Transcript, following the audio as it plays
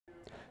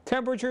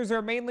Temperatures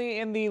are mainly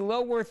in the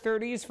lower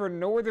 30s for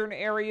northern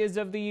areas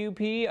of the UP,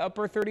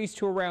 upper 30s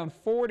to around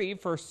 40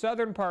 for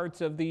southern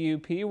parts of the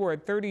UP. We're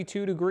at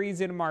 32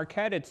 degrees in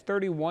Marquette, it's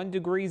 31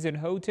 degrees in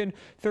Houghton,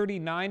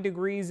 39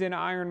 degrees in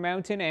Iron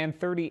Mountain, and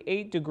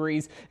 38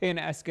 degrees in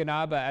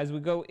Escanaba. As we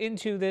go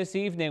into this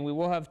evening, we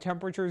will have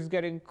temperatures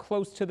getting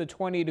close to the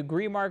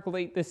 20-degree mark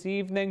late this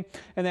evening,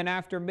 and then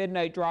after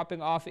midnight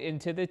dropping off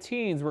into the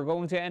teens. We're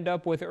going to end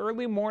up with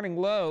early morning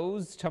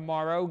lows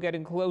tomorrow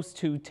getting close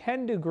to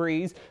 10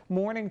 degrees.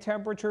 Morning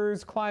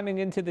temperatures climbing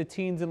into the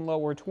teens and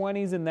lower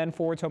 20s, and then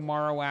for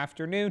tomorrow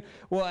afternoon,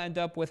 we'll end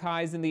up with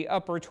highs in the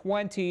upper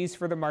 20s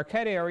for the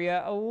Marquette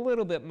area, a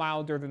little bit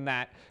milder than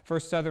that for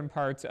southern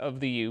parts of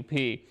the UP.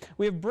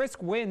 We have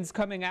brisk winds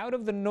coming out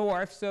of the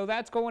north, so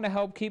that's going to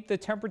help keep the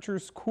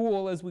temperatures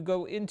cool as we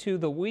go into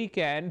the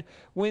weekend.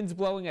 Winds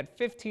blowing at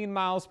 15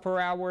 miles per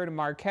hour in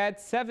Marquette,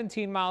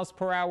 17 miles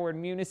per hour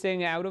in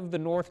Munising out of the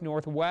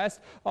north-northwest.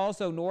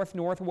 Also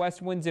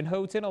north-northwest winds in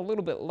Houghton, a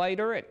little bit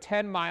lighter at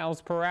 10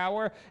 miles per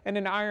hour, and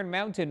in Iron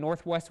Mountain,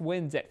 northwest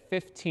winds at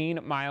 15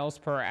 miles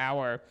per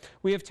hour.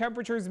 We have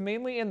temperatures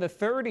mainly in the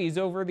 30s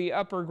over the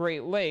upper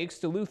Great Lakes.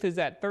 Duluth is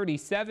at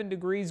 37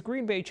 degrees,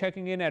 Green Bay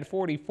checking in at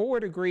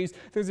 44 degrees.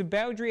 There's a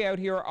boundary out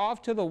here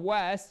off to the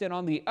west, and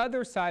on the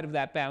other side of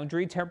that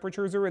boundary,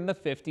 temperatures are in the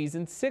 50s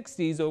and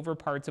 60s over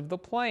parts of the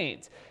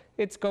plains.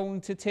 It's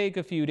going to take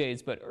a few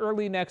days, but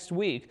early next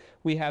week,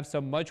 we have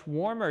some much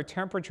warmer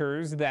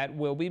temperatures that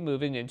will be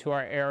moving into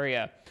our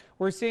area.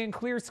 We're seeing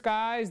clear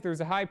skies.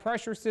 There's a high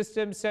pressure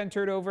system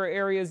centered over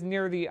areas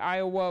near the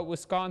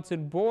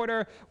Iowa-Wisconsin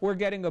border. We're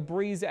getting a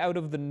breeze out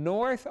of the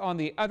north. On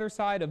the other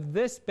side of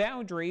this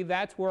boundary,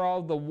 that's where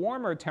all the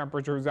warmer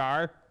temperatures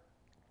are.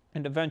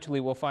 And eventually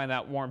we'll find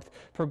that warmth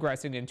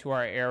progressing into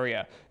our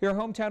area. Your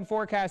hometown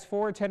forecast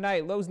for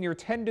tonight, lows near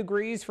 10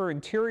 degrees for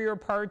interior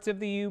parts of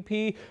the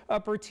UP,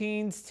 upper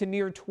teens to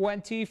near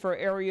 20 for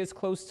areas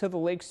close to the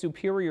Lake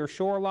Superior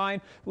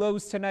shoreline.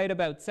 Lows tonight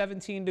about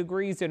 17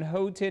 degrees in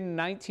Houghton,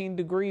 19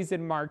 degrees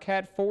in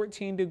Marquette,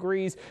 14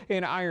 degrees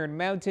in Iron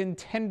Mountain,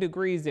 10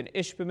 degrees in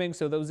Ishpeming.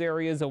 So those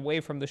areas away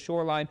from the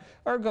shoreline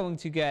are going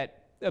to get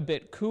a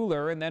bit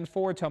cooler. And then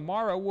for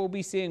tomorrow, we'll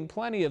be seeing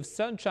plenty of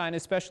sunshine,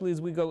 especially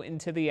as we go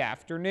into the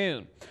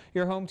afternoon.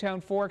 Your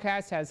hometown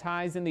forecast has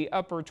highs in the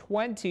upper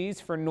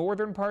 20s for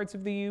northern parts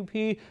of the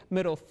UP,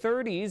 middle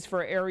 30s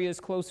for areas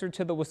closer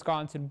to the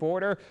Wisconsin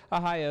border,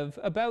 a high of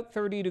about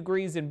 30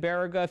 degrees in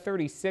Baraga,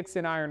 36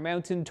 in Iron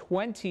Mountain,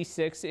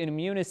 26 in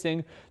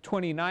Munising,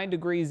 29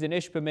 degrees in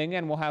Ishpeming,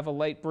 and we'll have a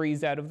light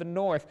breeze out of the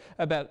north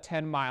about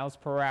 10 miles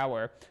per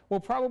hour.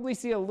 We'll probably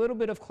see a little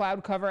bit of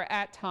cloud cover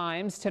at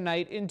times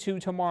tonight into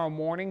tomorrow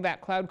morning. That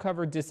cloud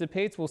cover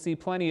dissipates. We'll see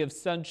plenty of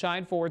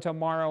sunshine for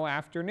tomorrow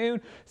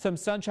afternoon. Some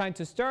sunshine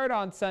to start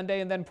on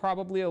Sunday, and then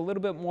probably a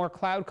little bit more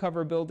cloud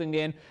cover building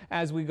in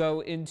as we go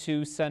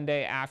into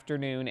Sunday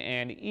afternoon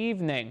and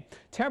evening.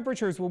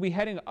 Temperatures will be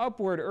heading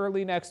upward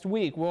early next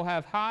week. We'll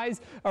have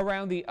highs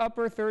around the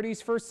upper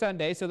 30s for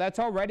Sunday, so that's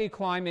already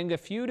climbing a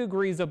few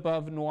degrees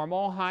above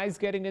normal. Highs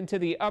getting into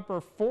the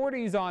upper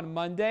 40s on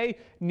Monday,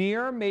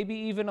 near maybe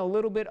even a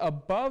little bit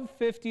above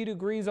 50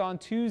 degrees on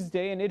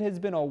Tuesday, and it has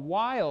been a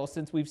while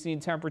since we've seen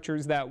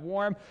temperatures that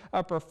warm.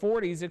 Upper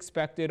 40s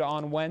expected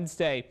on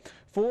Wednesday.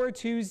 For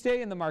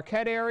Tuesday in the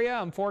Marquette area,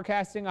 I'm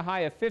forecasting a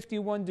high of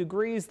 51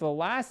 degrees. The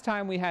last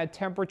time we had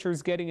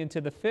temperatures getting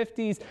into the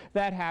 50s,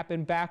 that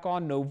happened back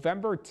on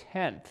November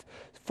 10th.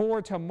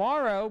 For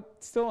tomorrow,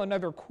 still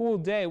another cool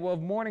day. We'll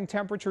have morning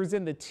temperatures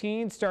in the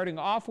teens, starting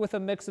off with a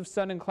mix of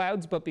sun and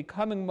clouds, but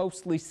becoming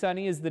mostly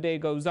sunny as the day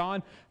goes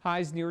on.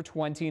 Highs near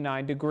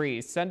 29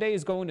 degrees. Sunday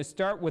is going to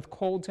start with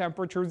cold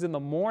temperatures in the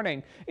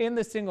morning in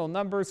the single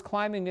numbers,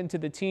 climbing into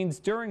the teens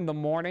during the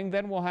morning.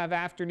 Then we'll have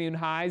afternoon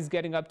highs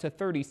getting up to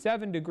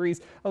 37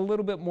 degrees, a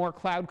little bit more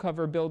cloud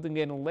cover building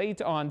in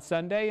late on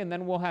Sunday, and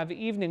then we'll have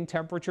evening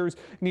temperatures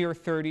near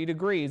 30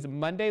 degrees.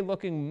 Monday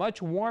looking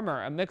much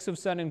warmer, a mix of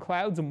sun and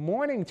clouds.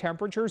 Morning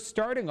temperatures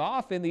starting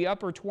off in the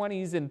upper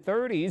 20s and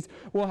 30s.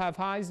 We'll have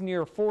highs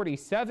near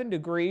 47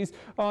 degrees.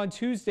 On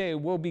Tuesday,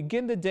 we'll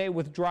begin the day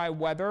with dry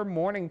weather.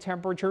 Morning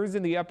temperatures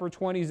in the upper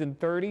 20s and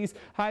 30s.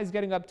 Highs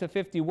getting up to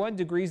 51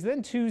 degrees.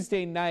 Then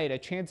Tuesday night, a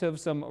chance of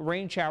some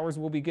rain showers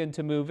will begin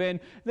to move in.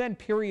 Then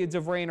periods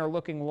of rain are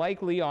looking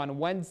likely on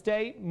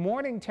Wednesday.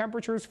 Morning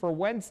temperatures for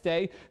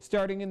Wednesday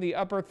starting in the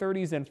upper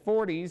 30s and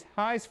 40s.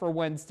 Highs for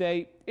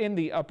Wednesday in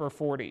the upper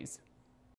 40s.